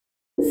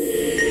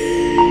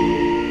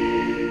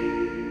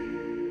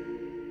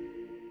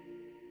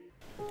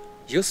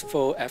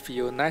USFULL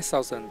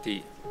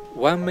FU9000D,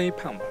 1 main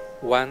pump,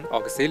 1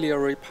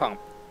 auxiliary pump,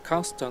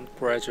 constant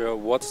pressure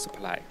water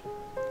supply.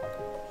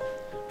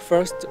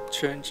 First,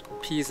 change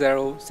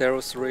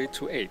P003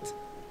 to 8.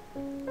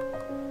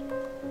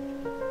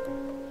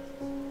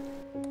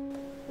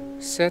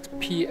 Set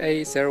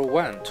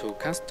PA01 to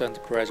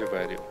constant pressure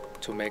value.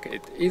 To make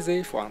it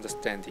easy for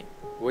understanding,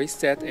 we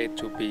set it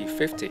to be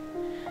 50.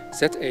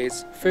 That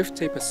is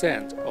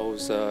 50% of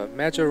the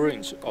measure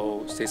range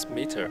of this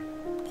meter,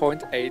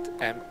 0.8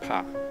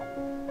 ampere.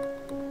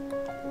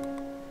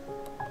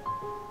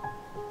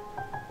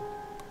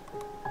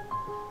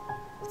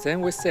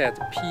 Then we set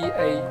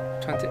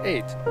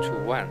PA28 to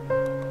 1.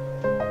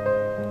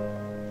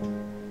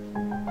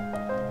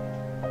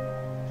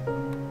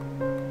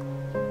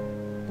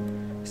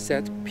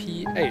 Set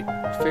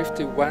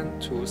PA51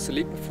 to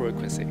sleep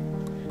frequency.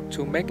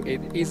 To make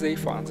it easy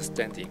for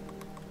understanding,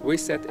 we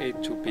set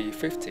it to be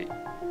 50.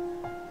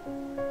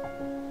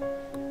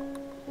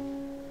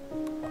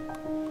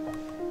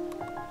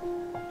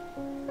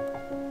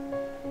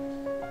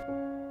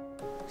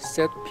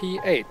 Set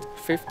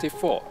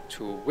P854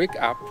 to wake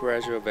up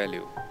pressure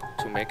value.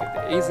 To make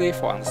it easy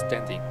for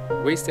understanding,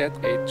 we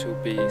set it to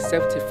be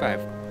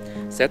 75.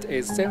 That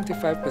is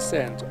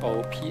 75%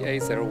 of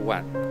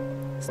PA01,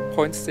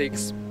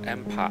 0.6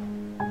 ampere.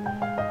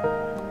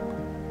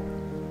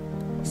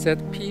 Set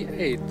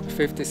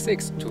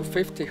P856 to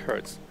 50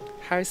 Hz,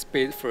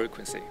 high-speed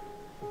frequency.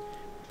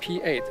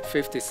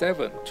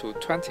 P857 to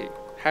 20,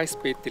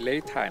 high-speed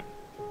delay time.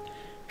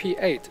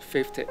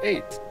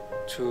 P858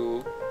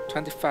 to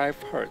 25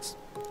 Hz,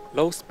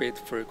 low-speed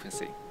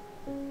frequency.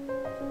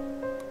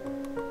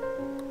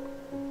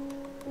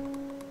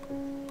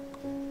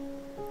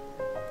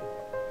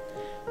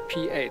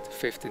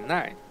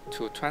 P859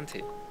 to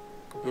 20,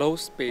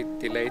 low-speed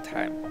delay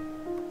time.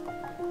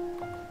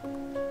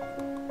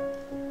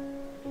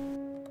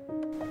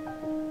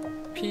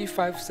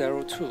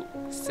 P502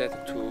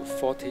 set to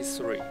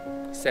 43,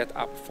 set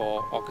up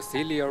for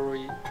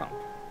auxiliary pump.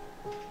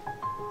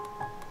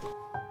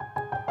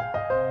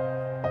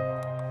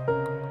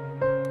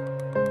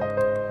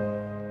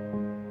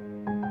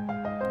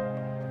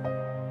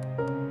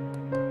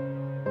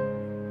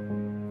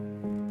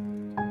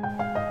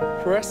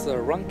 Press the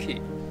run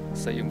key,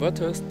 the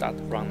inverter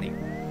starts running.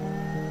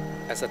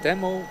 As a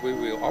demo, we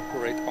will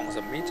operate on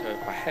the meter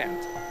by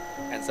hand,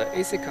 and the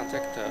AC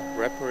contactor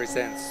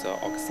represents the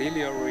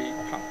auxiliary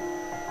pump.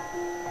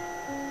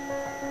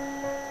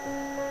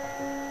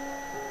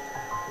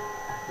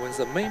 When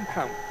the main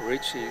pump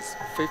reaches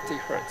 50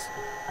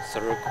 Hz,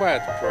 the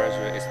required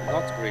pressure is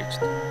not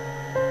reached.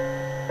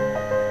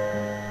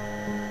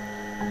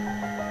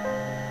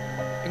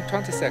 In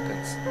 20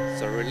 seconds,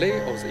 the relay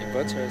of the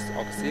inverter's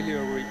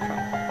auxiliary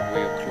pump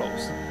will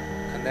close,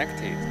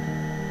 connected.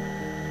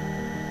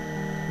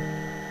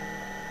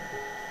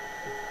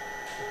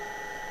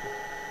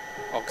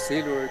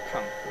 Auxiliary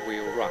pump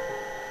will run.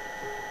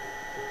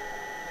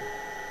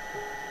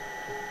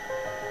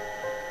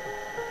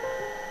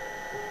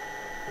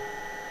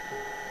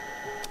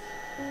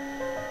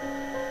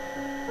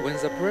 When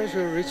the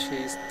pressure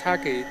reaches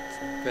target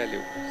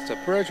value, the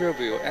pressure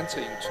will enter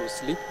into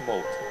sleep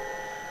mode.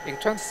 In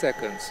 20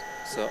 seconds,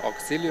 the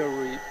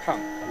auxiliary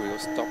pump will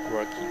stop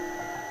working.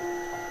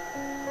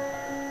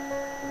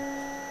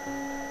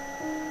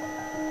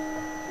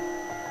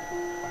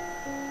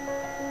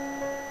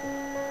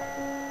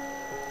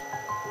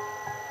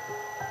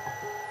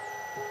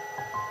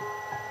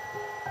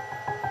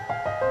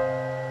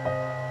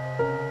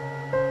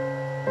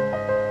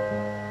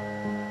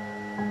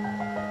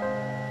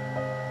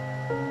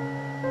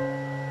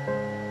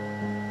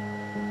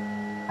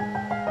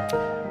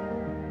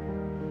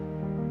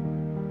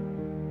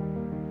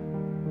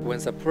 When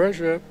the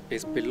pressure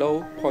is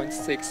below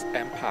 0.6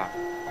 ampere,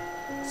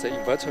 the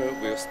inverter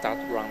will start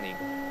running.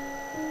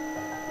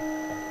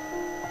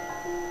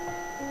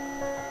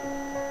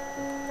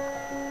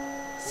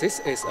 This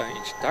is an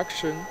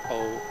introduction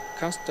of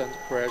constant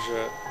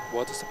pressure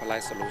water supply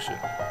solution.